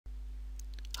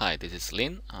Hi, this is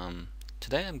Lin.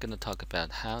 Today I'm going to talk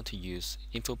about how to use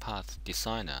InfoPath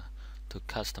Designer to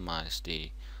customize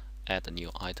the Add a New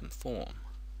Item form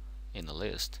in the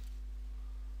list,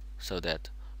 so that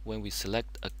when we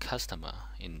select a customer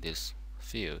in this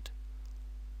field,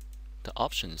 the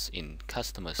options in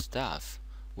Customer Staff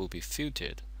will be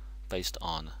filtered based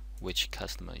on which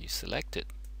customer you selected.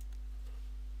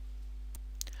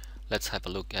 Let's have a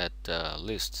look at the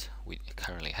list we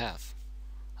currently have.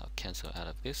 I'll cancel out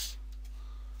of this.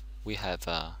 We have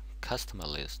a customer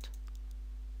list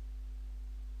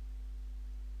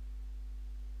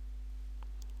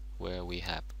where we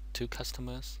have two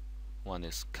customers. One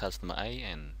is customer A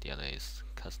and the other is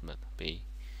customer B.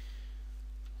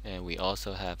 And we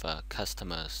also have a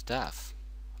customer staff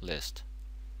list.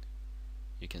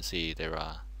 You can see there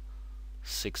are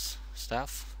 6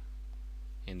 staff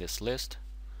in this list,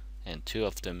 and 2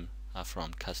 of them are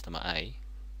from customer A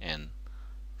and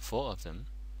 4 of them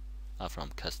are from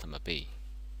customer B.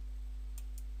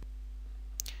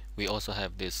 We also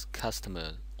have this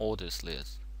customer orders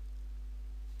list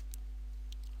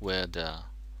where the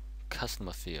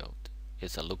customer field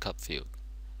is a lookup field.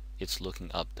 It's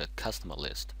looking up the customer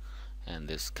list, and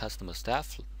this customer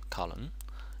staff column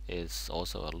is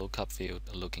also a lookup field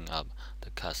looking up the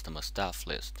customer staff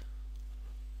list.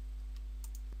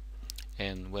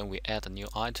 And when we add a new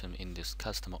item in this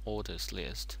customer orders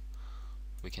list,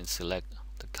 we can select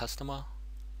the customer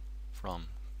from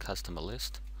customer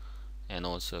list and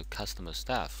also customer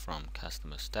staff from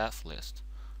customer staff list.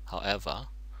 However,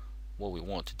 what we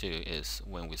want to do is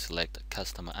when we select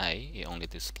customer A, it only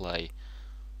display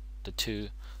the 2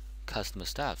 customer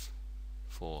staff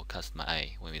for customer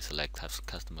A. When we select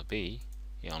customer B,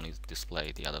 it only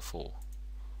display the other 4.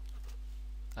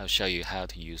 I'll show you how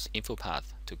to use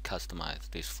InfoPath to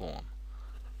customize this form.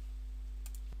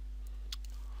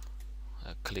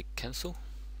 Click cancel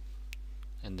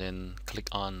and then click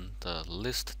on the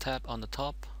list tab on the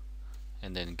top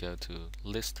and then go to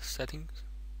list settings.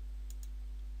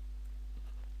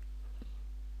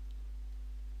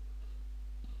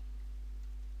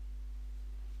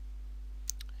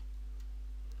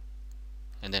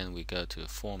 And then we go to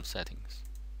form settings.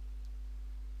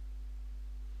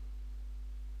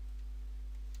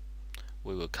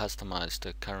 We will customize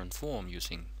the current form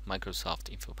using Microsoft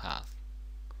InfoPath.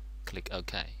 Click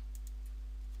OK.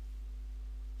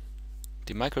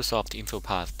 The Microsoft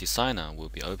InfoPath Designer will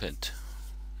be opened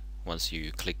once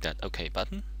you click that OK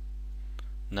button.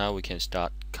 Now we can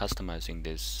start customizing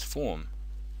this form.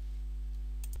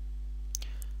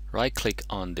 Right click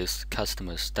on this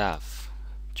customer staff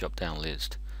drop down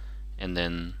list and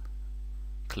then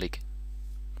click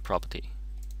property.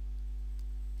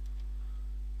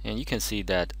 And you can see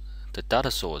that the data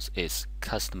source is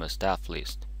customer staff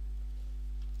list.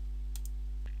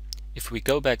 If we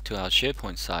go back to our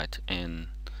SharePoint site, and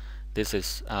this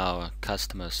is our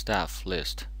customer staff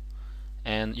list,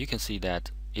 and you can see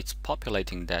that it's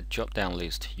populating that drop down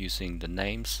list using the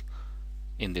names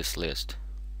in this list.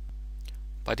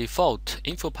 By default,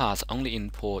 InfoPath only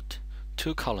import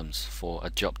 2 columns for a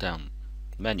drop down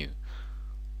menu.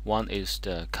 One is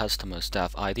the customer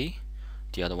staff ID,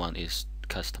 the other one is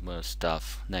customer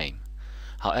staff name.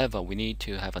 However, we need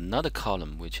to have another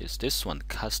column, which is this one,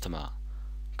 customer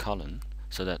column,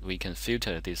 so that we can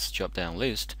filter this drop down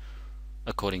list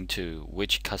according to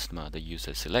which customer the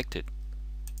user selected.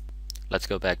 Let's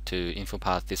go back to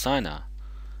InfoPath Designer,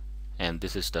 and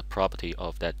this is the property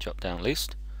of that drop down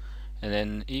list. And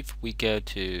then if we go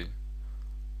to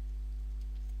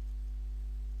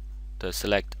the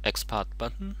select export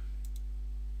button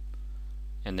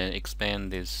and then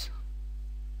expand this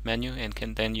menu, and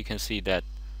then you can see that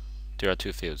there are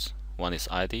 2 fields. One is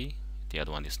ID, the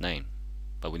other one is name,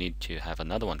 but we need to have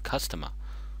another one, customer,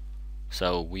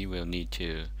 so we will need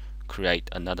to create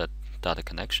another data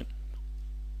connection.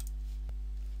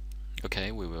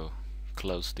 Okay, we will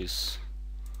close these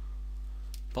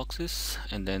boxes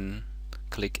and then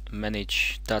click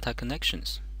manage data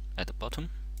connections at the bottom.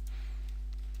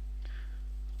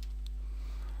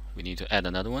 We need to add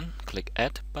another one. Click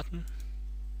add button.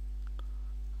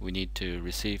 We need to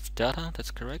receive data,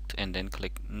 that's correct, and then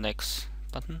click next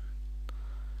button.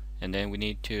 And then we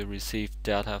need to receive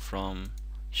data from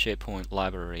SharePoint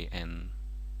library and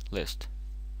list.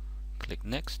 Click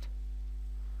next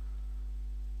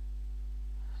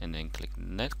and then click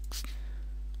next.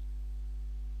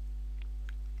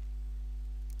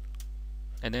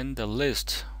 And then the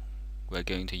list we're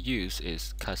going to use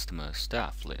is customer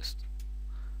staff list.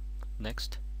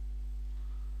 Next.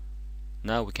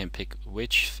 Now we can pick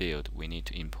which field we need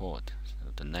to import.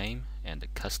 So the name and the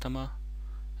customer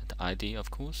and the ID, of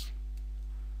course.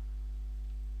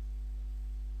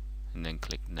 and then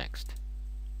click Next.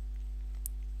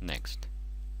 Next.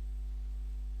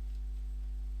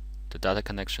 The data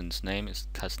connection's name is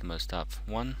Customer Stuff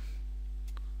 1,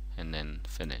 and then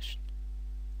Finish,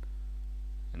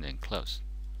 and then Close.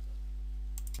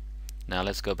 Now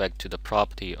let's go back to the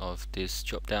property of this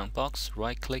drop-down box.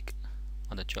 Right click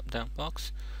on the drop-down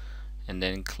box and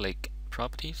then click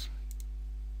Properties,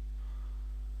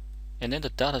 and then the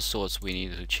data source we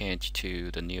need to change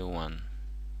to the new one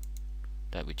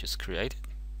that we just created,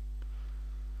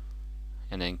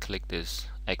 and then click this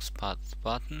Export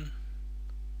button,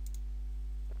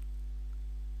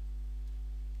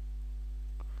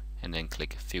 and then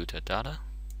click Filter Data,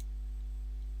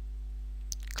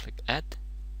 click Add,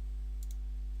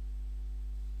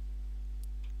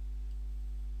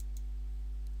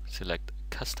 select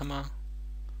Customer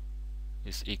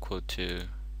is equal to,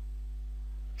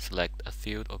 select a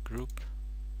field or group.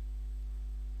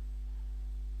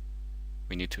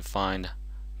 We need to find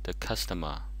the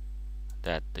customer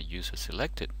that the user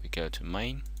selected. We go to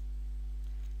Main,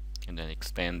 and then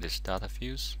expand this data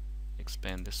views,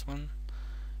 expand this one,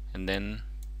 and then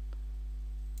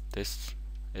this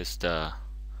is the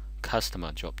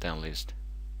customer drop-down list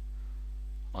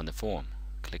on the form.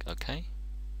 Click OK.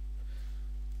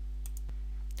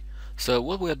 So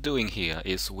what we are doing here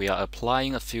is we are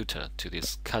applying a filter to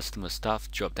this customer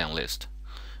stuff drop-down list.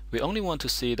 We only want to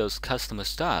see those customer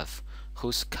stuff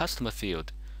whose customer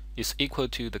field is equal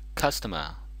to the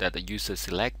customer that the user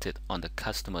selected on the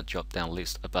customer drop-down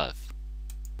list above.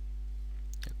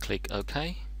 Click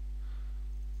OK,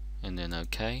 and then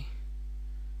OK,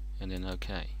 and then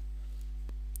OK.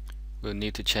 We'll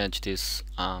need to change this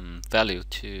value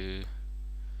to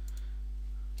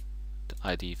the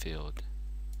ID field,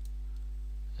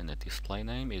 and the display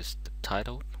name is the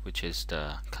title, which is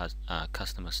the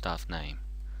customer staff name,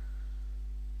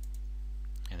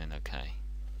 and then OK.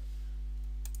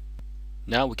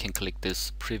 Now we can click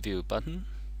this preview button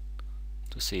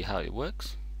to see how it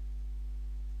works.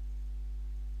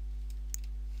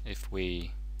 If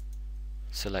we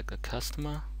select a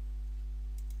customer,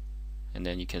 and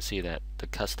then you can see that the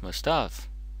customer stuff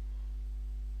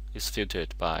is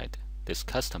filtered by this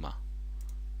customer.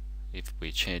 If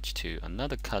we change to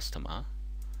another customer,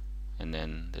 and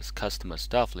then this customer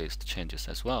stuff list changes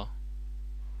as well.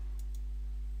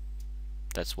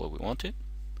 That's what we wanted.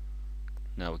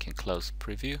 Now we can close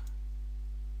preview.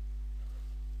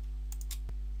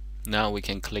 Now we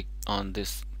can click on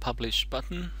this publish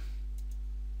button,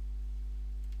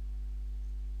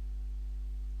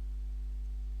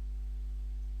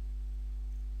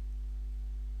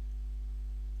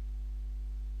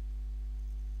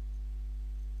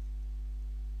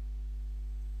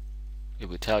 it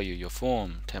will tell you your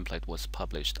form template was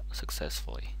published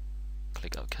successfully.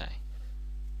 Click OK.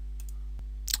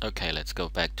 Okay, let's go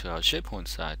back to our SharePoint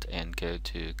site and go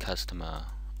to Customer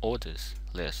Orders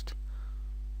list.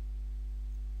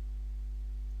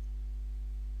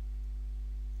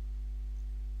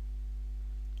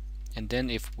 And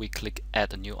then if we click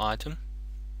Add a new item,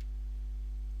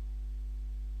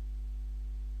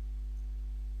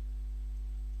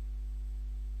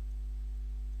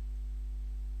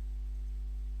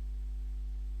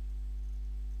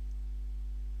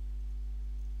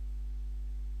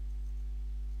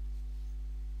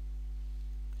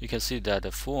 you can see that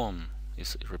the form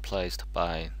is replaced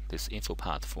by this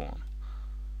InfoPath form.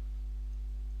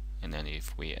 And then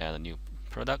if we add a new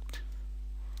product,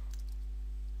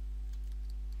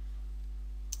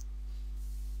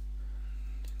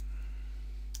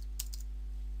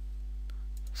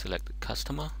 select the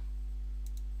customer,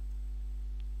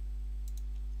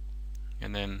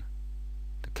 and then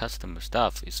the customer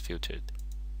stuff is filtered,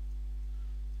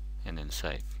 and then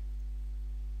save.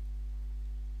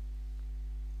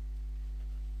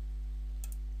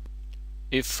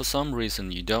 If for some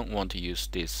reason you don't want to use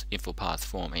this InfoPath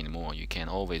form anymore, you can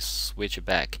always switch it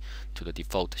back to the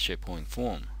default SharePoint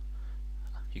form.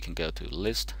 You can go to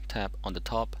List tab on the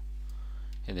top,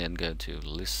 and then go to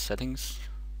List Settings,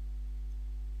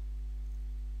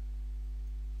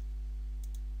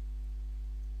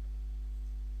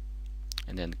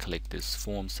 and then click this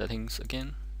Form Settings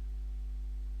again,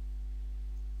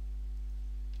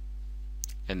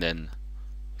 and then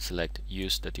select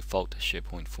Use the default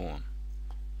SharePoint form.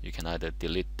 You can either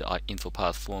delete the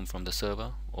InfoPath form from the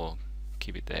server or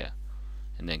keep it there,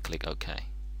 and then click OK.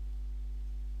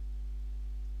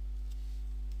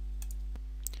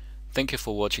 Thank you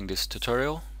for watching this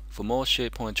tutorial. For more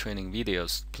SharePoint training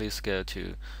videos, please go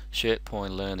to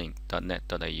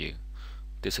sharepointlearning.net.au.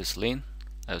 This is Lin.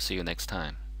 I'll see you next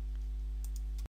time.